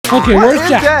Okay, where's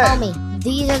Jack? Tell me.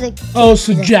 These are the. Oh,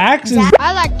 so Jax is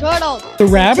I like turtles. the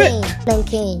rabbit? Then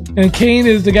Kane. And Kane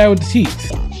is the guy with the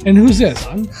teeth. And who's this?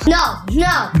 No.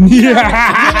 Yeah. You're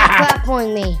not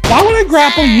grappling me. Why would I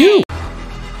grapple you?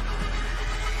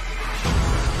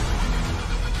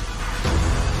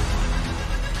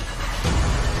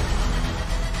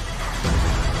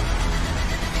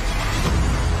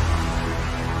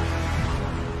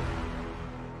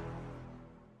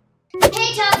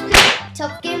 Hey,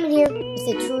 tufgaming here. It's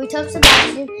the truly tough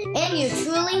Sebastian, and you're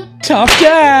truly Tough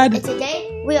Dad. And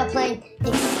today we are playing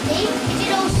Escape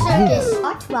Digital Circus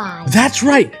Part 5. That's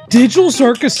right. Digital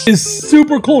Circus is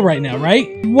super cool right now,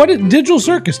 right? What is Digital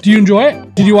Circus? Do you enjoy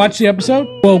it? Did you watch the episode?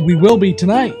 Well, we will be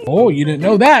tonight. Oh, you didn't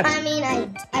know that. I mean,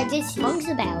 I did songs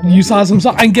about it. You saw some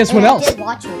songs. And guess what else? I did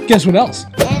watch it. Guess what else?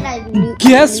 And I knew.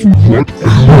 Guess what?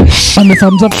 On the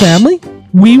Thumbs Up family,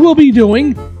 we will be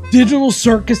doing Digital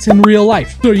Circus in real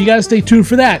life. So you gotta stay tuned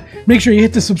for that. Make sure you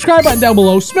hit the subscribe button down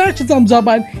below, smash the thumbs up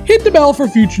button, hit the bell for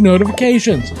future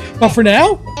notifications. But for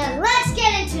now, And let's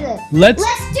get into this. let's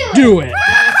do it.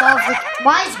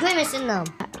 Why is Grimace in them?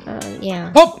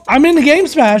 Yeah. Oh, I'm in the game,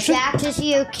 Sebastian. Jack is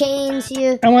here, Kane's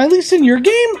here. Am I at least in your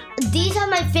game? These are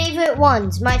my favorite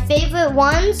ones. My favorite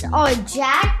ones are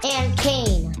Jack and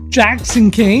Kane. Jackson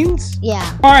Canes?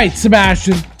 Yeah. All right,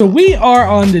 Sebastian. So we are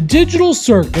on the Digital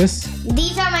Circus.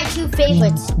 These are my two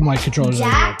favorites. My controller.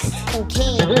 Jack and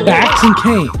Kane. Jax and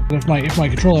Kane. If my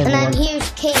controller And ever then works. here's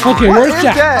Kane. Okay, where's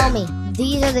Jack? Tell me.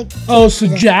 These are the. Oh, so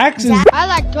Jax is I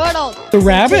like turtles. the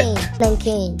rabbit, Then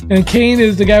Kane. and Kane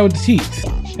is the guy with the teeth.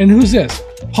 And who's this?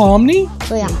 Pomni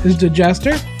Oh yeah. is the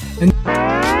jester, and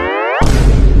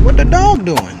What the dog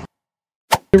doing?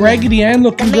 the Raggedy Ann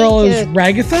looking The girl main is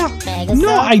Ragatha. Agatha. No,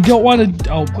 I don't want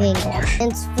to. Oh my And, gosh.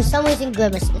 and for some reason,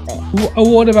 Grimace is there.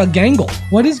 What about Gangle?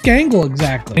 What is Gangle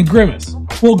exactly? And Grimace.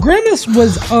 Well, Grimace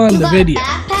was on You the got video. a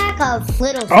backpack of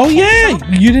little. Oh yeah,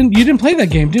 you didn't play that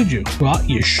game, did you? Well,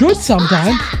 you should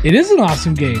sometime. It is an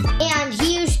awesome game. And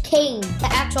here's Kane. The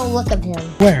actual look of him.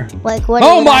 Where? Like what?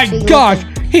 Oh he my actually gosh,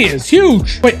 looks he is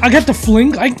huge. Wait, I got the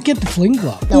fling. I can get the fling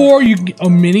glove, No. or you can get a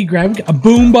mini grab, a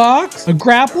boom box, a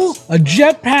grapple, a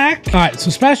jetpack. All right, so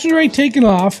Sebastian's already taken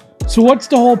off. So what's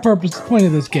the whole point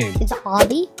of this game? like. It's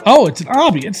Obby. Oh, it's an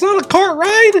obby. It's not a cart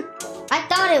ride. I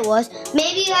thought it was.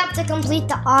 Maybe you have to complete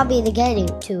the obby to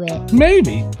get to it.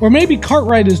 Maybe, or maybe cart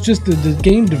ride is just the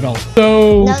game developed.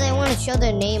 So. No, they want to show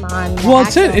their name on. The Well,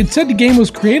 actual- it said the game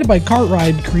was created by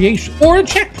Cartwright Creation or a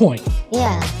checkpoint.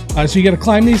 Yeah, So you got to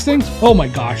climb these things. Oh my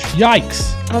gosh!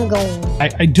 Yikes! I'm going.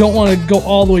 I don't want to go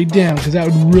all the way down because that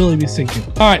would really be sinking.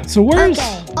 All right, so where's?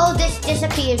 Okay. Oh, this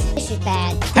disappears. This is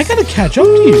bad. I gotta catch up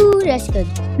to you. Ooh, that's good.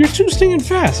 You're too stinging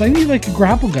fast. I need like a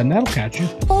grapple gun. That'll catch you.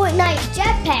 Fortnite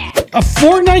jetpack. A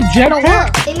Fortnite No, look,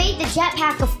 jetpack? they made the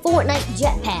jetpack a Fortnite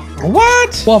jetpack.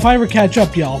 What? Well, if I ever catch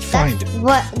up, yeah, I'll find That's it.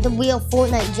 what the real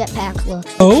Fortnite jetpack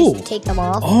looks. Oh. Just take them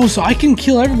off. Oh, so I can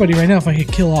kill everybody right now if I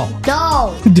could kill all.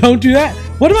 No, Don't do that.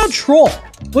 What about Troll?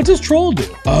 What does Troll do?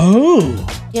 Oh.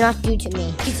 do not do to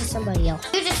me. Do to somebody else.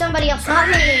 Do to somebody else, not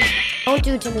me. Don't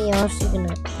do to me, or else you're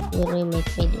gonna literally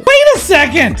make me do it. Wait a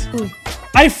second!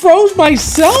 I froze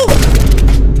myself?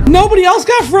 Nobody else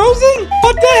got frozen?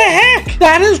 What the heck?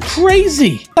 That is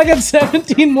crazy. I got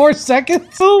 17 more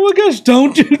seconds. Oh my gosh,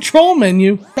 don't do troll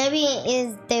menu.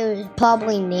 Maybe there's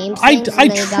probably names. I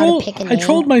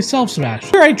trolled myself, Sebastian.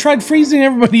 Sure, I tried freezing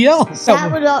everybody else.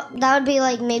 That would be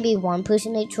like maybe one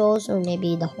person that trolls, or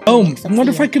maybe the whole. Oh, mix of I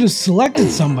wonder if you. I could have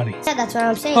selected somebody. Yeah, that's what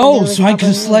I'm saying. Oh, There was so I could have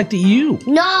probably- selected you.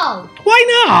 No,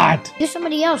 Why not? do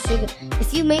somebody else.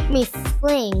 If you make me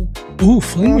fling, Ooh,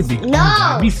 fling would be cool. No.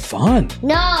 That'd be fun.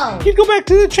 no, You'd go back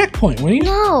to the checkpoint, wouldn't you?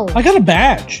 no. I got a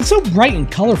badge. It's so bright and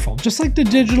colorful, just like the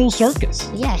Digital Circus.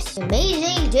 Yes,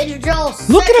 amazing digital.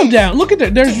 Look at him down. Look at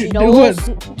that. There's Digital. what?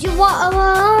 Do you want?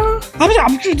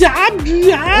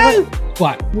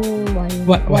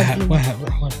 What? What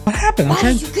happened? I'm Why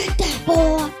trying. did you get that,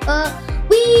 boy?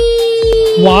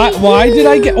 Wee. Why did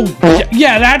I get? Oh,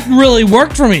 yeah, that really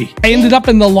worked for me. I ended up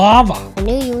in the lava. I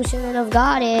knew you shouldn't have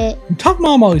got it. Tuck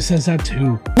Mom always says that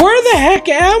too. Where the heck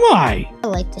am I? I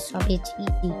like this. I'll be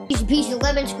a piece of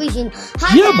lemon squeezing.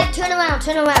 Hi, Yeah, Dad. but- Turn around.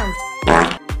 Turn around.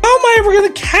 How am I ever gonna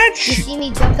catch You you? see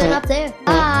me jumping up there?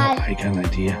 Hi. I got an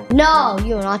idea. No,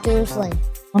 you're not doing fling.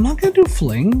 I'm not gonna do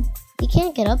fling. You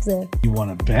can't get up there. You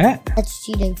want to bet? That's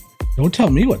cheating. Don't tell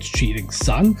me what's cheating,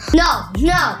 son. No.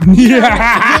 Yeah. You're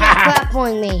not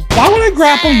grappling me. Why would I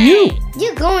grapple you?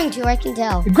 You're going to. I can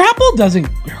tell. The grapple doesn't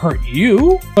hurt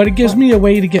you, but it gives me a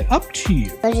way to get up to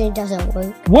you. Imagine it doesn't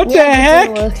work. What the Yeah, it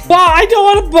heck? doesn't work. Well, I don't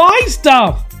want to buy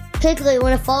stuff. Quickly,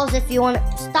 when it falls, if you want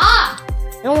to. Stop!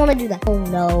 I don't want to do that. Oh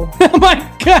no. Oh my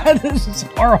god, this is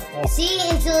horrible. See,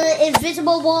 it's an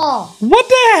invisible wall. What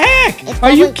the heck?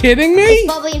 Are you kidding me?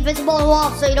 It's probably invisible wall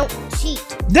so you don't cheat.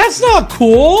 That's not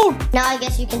cool. Now I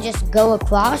guess you can just go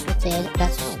across with it.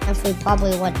 That's actually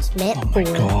probably what it's meant Oh my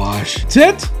for. gosh. That's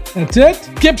it? That's it?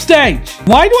 Skip stage.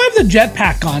 Why do I have the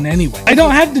jetpack on anyway? I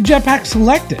don't have the jetpack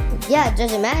selected. Yeah, it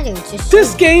doesn't matter. It's just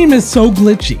This game is so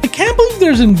glitchy. I can't believe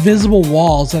there's invisible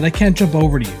walls that I can't jump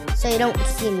over to you. so you don't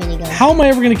see miniguns. How am I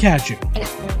ever going to catch you?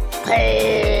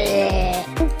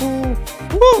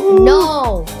 Woohoo.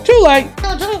 No. Too late.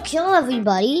 No, don't kill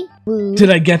everybody. Woo. Did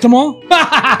I get them all? Woo,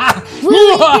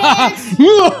 yes. If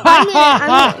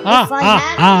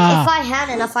I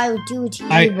had enough, I would do it to you,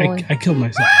 boy. I killed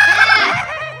myself.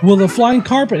 Will the flying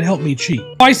carpet help me cheat?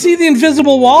 Oh, I see the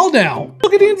invisible wall now.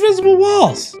 Look at the invisible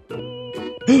walls.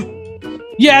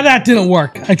 Yeah, that didn't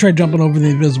work. I tried jumping over the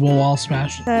invisible wall,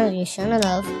 smashed. You shouldn't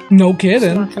have. No It's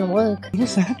kidding. not gonna work.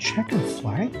 What's that checkered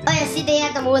flag? Oh yeah, see, they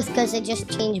had them with because they just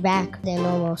changed back their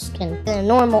normal skin. Their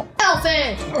normal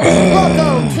outfit.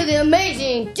 Welcome to the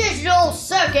amazing digital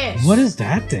circus. What is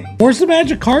that thing? Where's the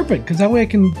magic carpet? Because that way I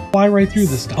can fly right through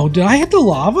this stuff. Oh, did I hit the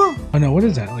lava? Oh no, what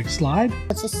is that? Like slide?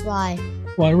 What's a slide?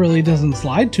 Well, it really doesn't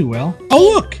slide too well. Oh,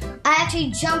 look! I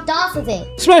actually jumped off of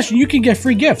it. Smash, you can get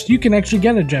free gifts. You can actually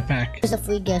get a jetpack. It's a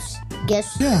free gift.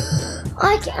 Gifts. Yeah.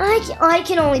 I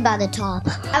can only buy the top.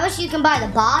 I wish you can buy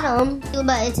the bottom,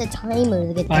 but it's a timer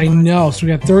to get the I bottom. know. So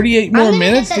we got 38 more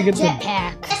minutes to get the...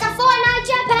 jetpack. It's a Fortnite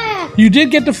jetpack. You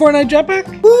did get the Fortnite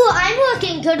jetpack? Ooh, I'm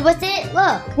working good with it.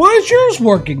 Look, Why is yours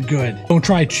working good? Don't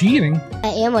try cheating. I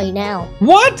am right now.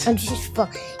 What? I'm just.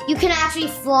 You can actually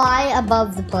fly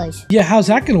above the place. Yeah, how's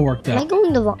that gonna work Am I though?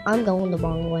 going the wrong? I'm going the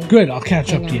wrong way. Good, I'll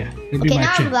catch up I to you. know. It'll be Okay, my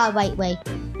now I'm chance. the right way.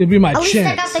 It'll be my At least I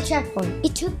got chance. the checkpoint.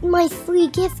 It took my free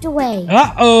gift away.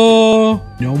 Uh-oh.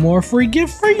 No more free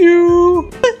gift for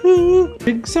you.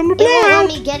 Big summer It won't let blowout.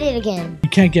 me get it again. You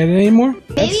can't get it anymore?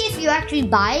 Maybe if you actually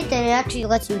buy it, then it actually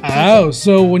lets you keep Oh,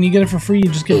 so when you get it for free, you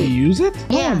just get to use it?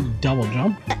 Yeah. Oh, double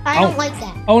jump. it. I don't like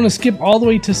that. I want to skip all the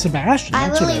way to Sebastian. I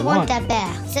That's really what I want that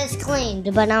back. It says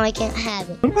claimed, but now I can't have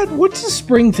it. What about, what's the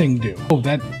spring thing do? Oh,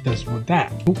 that does with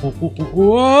that.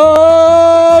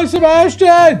 Whoa,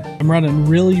 Sebastian! I'm running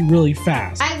really, really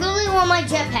fast. I really want my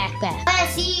jetpack back. I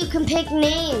see you can pick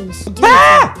names.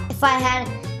 Ah! If I had...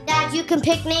 Dad, you can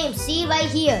pick names. See right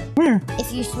here. Where?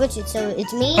 If you switch it, so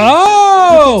it's me.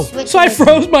 Oh! You can switch So I it.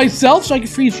 froze myself so I can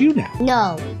freeze you now.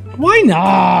 No. Why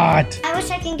not? I wish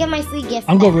I can get my free gift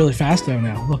I'm back. going really fast though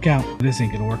now. Look out. This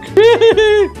ain't gonna work.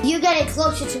 You getting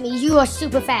closer to me. You are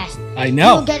super fast. I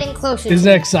know. You're getting closer. Isn't to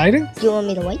that exciting? me. Do you want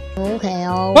me to wait? Okay,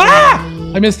 I'll Ah!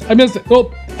 wait. I missed it.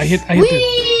 Oh, I hit it.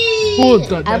 Whee! Oh,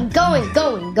 I'm going.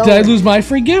 Did I lose my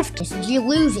free gift? You're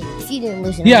losing. If you didn't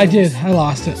lose it. Yeah, I did. I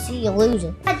lost it. See, you're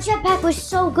losing. That jetpack was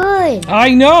so good.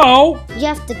 I know. You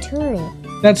have to turn it.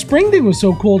 That spring thing was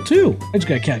so cool too. I just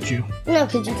gotta catch you. No,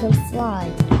 because you can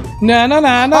fly.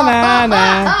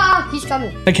 Nah. He's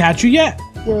coming. I catch you yet?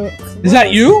 You're Is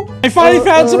that you? I finally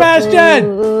found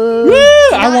Sebastian. Woo!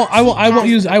 I won't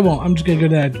use. I won't. I'm just gonna go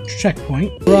to that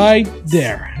checkpoint right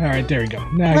there. All right, there we go.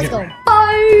 Now I Let's get go. ready.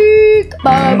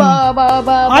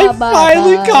 I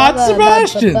finally caught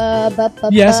Sebastian.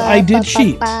 Yes, I did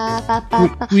cheat.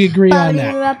 We agree on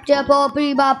that.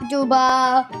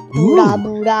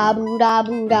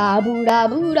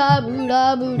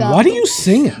 What are you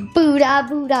singing?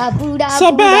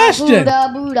 Sebastian!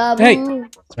 Hey,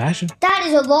 Sebastian. That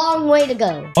is a long way to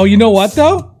go. Oh, you know what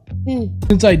though?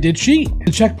 Since I did cheat,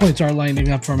 the checkpoints are lining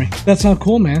up for me. That's not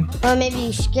cool, man. Or maybe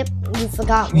you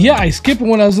forgot one. Yeah, I skipped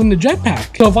when I was in the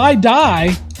jetpack. So if I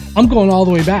die, I'm going all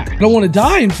the way back. I don't want to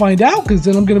die and find out because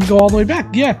then I'm going to go all the way back.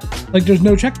 Yeah, like there's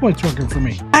no checkpoints working for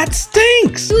me. That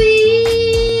stinks!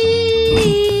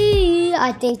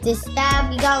 I think this we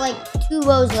got like 2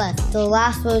 rows left. The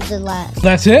last row's the last.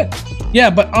 That's it? Yeah,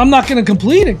 but I'm not going to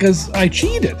complete it because I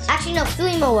cheated. Actually, no,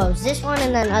 3 more rows. This one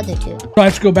and then other 2. So I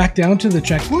have to go back down to the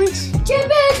checkpoints?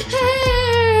 Jetpack!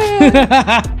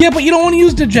 Yeah, but you don't want to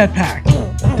use the jetpack.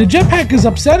 The jetpack is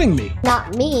upsetting me.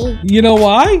 Not me. You know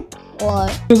why?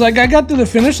 What? Because like I got to the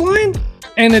finish line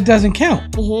and it doesn't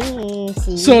count.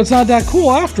 See? So it's not that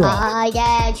cool after all. I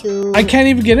got you. I can't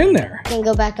even get in there. can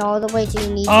go back all the way to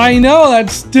you need to. I know, that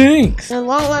stinks. It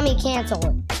won't let me cancel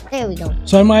it. There we go.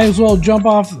 So I might as well jump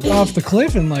off the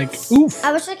cliff and like, oof.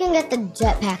 I wish I can get the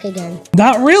jetpack again.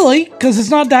 Not really, because it's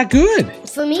not that good.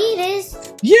 For me, it is.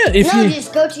 Yeah, if No, you.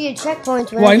 just go to your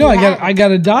checkpoints. Well, I know. I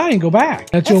gotta die and go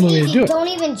back. That's the That's only way to easy. do it. Don't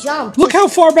even jump. Look how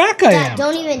far back I am.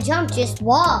 Don't even jump. Just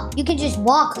walk. You can just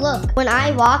walk. Look, when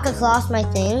I walk across my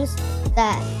things,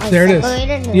 that There it is.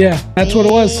 separated? Yeah, that's what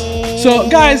it was. So,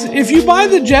 guys, if you buy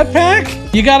the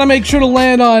jetpack, you gotta make sure to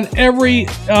land on every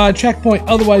checkpoint.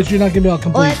 Otherwise, you're not gonna be able to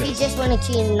Or complete if you this. just want to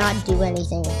cheat and not do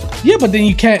anything. Yeah, but then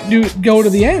you can't go to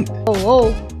the end.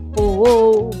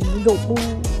 Don't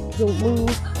move, don't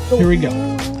move. Here we go.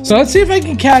 So let's see if I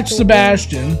can catch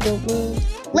Sebastian. Don't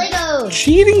move. Lego!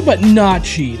 Cheating, but not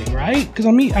cheating, right? Because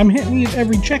I'm hitting at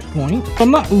every checkpoint.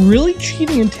 I'm not really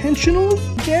cheating intentionally,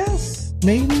 I guess.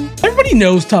 Maybe. Everybody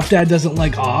knows Tough Dad doesn't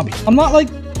like Obby. I'm not like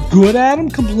good at him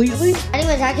completely.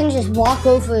 Anyways, I can just walk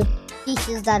over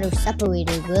pieces that are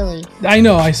separated, really. I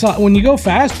know, I saw when you go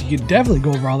fast, you can definitely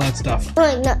go over all that stuff.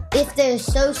 But no, if they're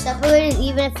so separated,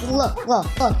 even if look,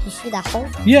 you see that hole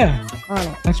Yeah, on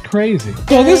it? that's crazy.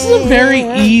 So this is a very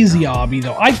easy Obby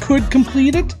though. I could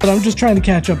complete it, but I'm just trying to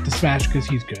catch up to Smash because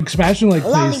he's good. Sebastian like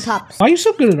plays. Lollipops. Why are you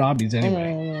so good at Obbies anyway?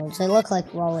 Anyways, they look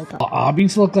like lollipops.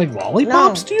 Obbies look like No,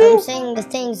 lollipops to I'm you? saying the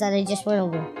things that I just went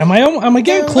over. Am I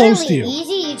getting They're close to literally you?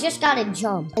 easy, you just gotta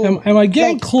jump. Am I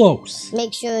getting Like, close?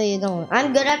 Make sure you're going.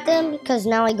 I'm good at them because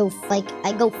now I go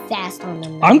fast on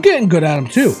them. Now. I'm getting good at them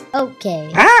too. Okay.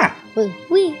 Ah!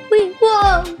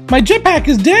 Whoa! My jetpack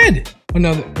is dead! Oh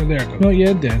no, there it goes. No,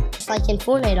 yeah, dead. It's like in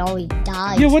Fortnite, always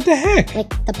dies. Yeah, what the heck? Like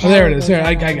the Oh, there it is. power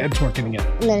There, goes out, it's working again.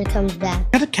 and then it comes back.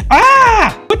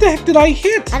 Ah! What the heck did I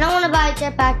hit? I don't want to buy a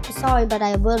jetpack. Sorry, but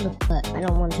I will. But I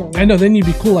don't want to. I know, then you'd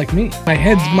be cool like me. My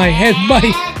head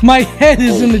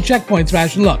is in the checkpoint,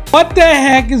 Sebastian. Look, what the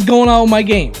heck is going on with my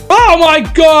game? Oh my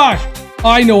gosh!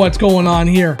 I know what's going on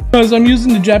here. Because I'm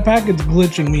using the jetpack, it's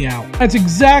glitching me out. That's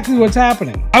exactly what's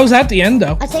happening. I was at the end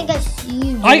though. I think I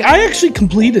see you. I actually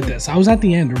completed this. I was at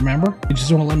the end, remember? It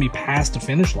just won't let me pass the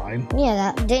finish line. Yeah,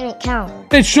 that didn't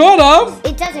count. It should have.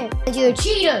 It doesn't. Because you're a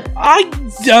cheater.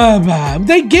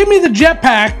 They gave me the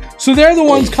jetpack, so they're the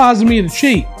ones causing me to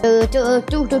cheat.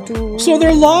 So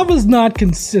their lava's not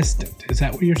consistent. Is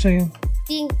that what you're saying?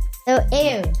 See, the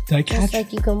air. Did I Just catch?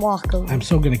 like you can walk over. I'm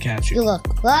so gonna catch You you. look.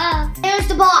 Ah, there's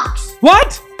the box.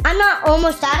 What? I'm not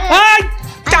almost at it. I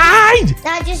died!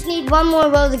 I just need one more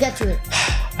row to get to it.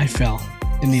 I fell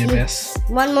in the abyss.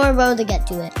 One more row to get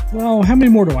to it. Well, how many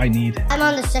more do I need? I'm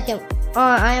on the second.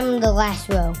 I am the last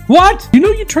row. What? You know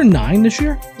you turned 9 this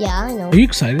year? Yeah, I know. Are you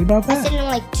excited about I said that? in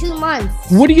like 2 months.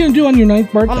 What are you gonna do on your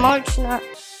 9th birthday?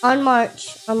 On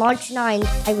March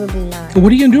 9th, I will be 9.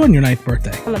 What are you gonna do on your 9th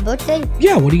birthday? On my birthday,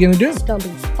 Yeah, what are you gonna do? it's gonna be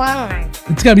fun.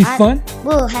 It's gonna be fun?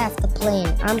 We'll have to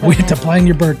plan. We have to plan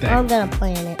your birthday. I'm gonna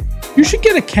plan it. You should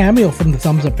get a cameo from the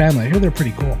Thumbs Up family. I hear they're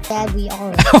pretty cool. Dad, we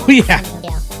are. Oh yeah.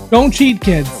 Yeah. Don't cheat,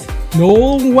 kids.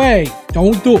 No way.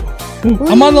 Don't do it. Ooh,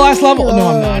 I'm on the last level. No,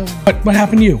 I'm not. What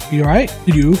happened to you? You alright?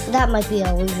 Did you? That might be an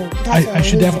illusion. That's I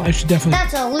should definitely.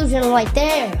 That's an illusion right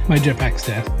there. My jetpack's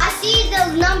dead. I see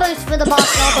the numbers for the box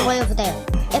all the way over there.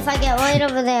 If I get right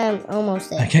over there, I'm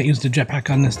almost I there. can't use the jetpack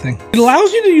on this thing. It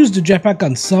allows you to use the jetpack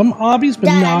on some obbies, but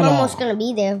Dad, not I'm all. almost gonna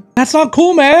be there. That's not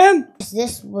cool, man. It's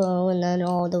this row and then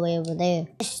all the way over there.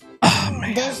 Oh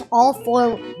man. There's all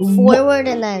forward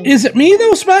and then. Is it me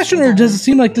though, Sebastian, or does it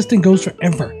seem like this thing goes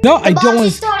forever? No, I The box don't want.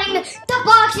 is starting. The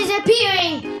box is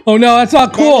appearing. Oh no, that's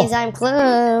not That cool. means I'm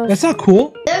close. That's not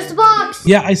cool. There's the box.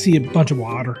 Yeah, I see a bunch of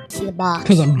water See the box.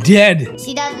 because I'm dead.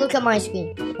 See that? Look at my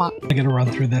screen. Box. I gotta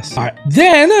run through this. All right,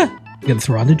 then I gotta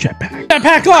throw on the jetpack.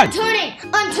 Jetpack on.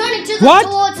 I'm turning to the What?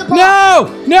 towards the box.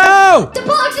 No, no. The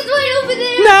box is right over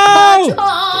there. No!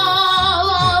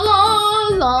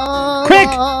 Quick!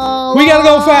 We gotta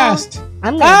go fast.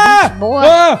 I'm gonna beat you, boy.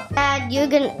 Ah! Dad, you're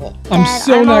gonna. I'm Dad,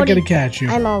 so not already- gonna catch you.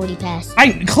 I'm already past.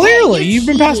 Clearly, You're you've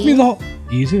been past me cheating. the whole.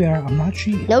 Easy there. I'm not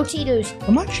cheating. No cheaters.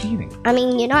 I'm not cheating. I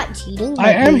mean, you're not cheating. I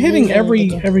but am you're hitting using the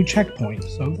jet- every checkpoint.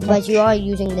 So. But you are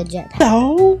using the jetpack.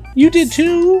 No, you did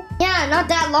too. Yeah, not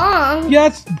that long. Yeah,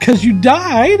 it's because you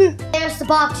died. There's the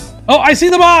box. Oh, I see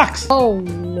the box. Oh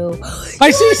no.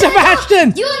 I see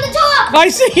Sebastian. You on the top. I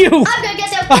see you. I'm gonna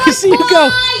get there. I see you go.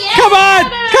 Yeah.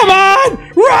 Come on,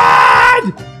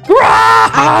 run!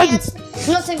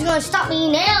 Nothing's gonna stop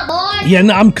me now, boy. Yeah,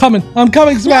 no, I'm coming,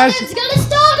 Sebastian. Nothing's gonna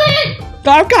stop it.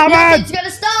 I'm coming. Nothing's gonna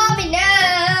stop me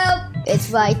now. It's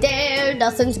right there.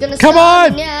 Nothing's gonna Come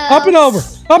stop on, me now. up and over,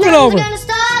 up and over. Nothing's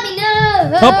gonna stop me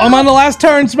now. Oh, I'm on the last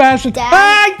turn, Sebastian. Dad.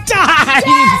 I died.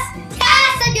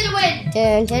 Yes, I'm gonna win.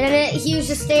 Dun, dun, dun, dun. Use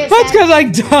the stairs. That's Dad. because I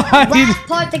died. Last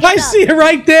part to get I up. see it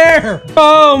right there.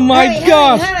 Oh my Hurry,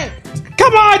 gosh. hurry, hurry.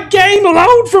 Come on, game,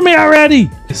 load for me already.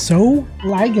 It's so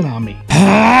lagging on me.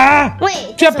 Ah! Wait,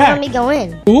 it doesn't Jetpack. let me go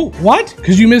in. Ooh, what?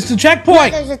 Because you missed the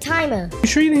checkpoint. There's a timer. You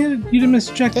sure you didn't miss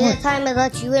the There's a checkpoint? timer that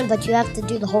lets you in, but you have to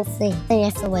do the whole thing. Then you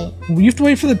have to wait. You have to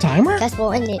wait for the timer? Guess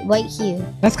we'll end it right here.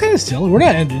 That's kind of silly. We're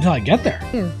not ending until I get there.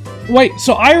 Hmm. Wait,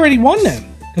 so I already won then?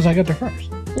 Because I got there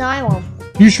first. No, I won't.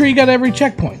 You sure you got every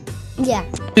checkpoint? Yeah.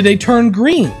 Did they turn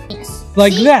green? Yes.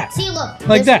 Like See? that? See, look.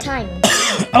 Like there's that? a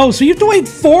timer. Oh, so you have to wait 4.5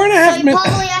 So you minutes.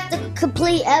 probably have to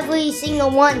complete every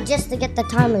single one just to get the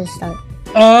timer to start.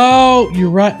 Oh, you're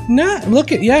right. Nah,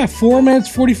 look at, yeah, 4 minutes,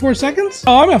 44 seconds.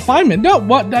 Oh, I'm at 5 minutes. No,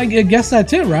 what? I guess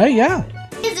that's it, right? Yeah.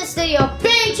 Give this video a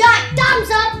big giant thumbs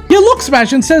up. Yeah, look,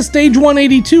 Sebastian, it says stage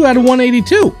 182 out of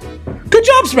 182. Good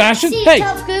job, Sebastian. See you, Hey.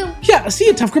 Tough Crew. Yeah, see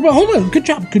you, Tough Crew. But hold on. Good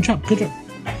job. Good job. Good job.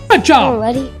 Good job.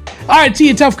 Ready? All right, see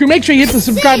you, Tough Crew. Make sure you hit the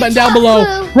subscribe button down Tough below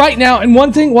Crew. right now. And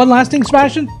one last thing,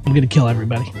 Sebastian. I'm going to kill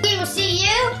everybody. We will see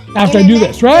you After in I the do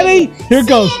next this. Ready? video. Here it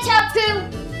goes. See you, Tough Crew.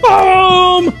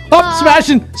 Boom! Oh,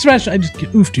 Sebastian. Sebastian, I just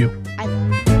oofed you.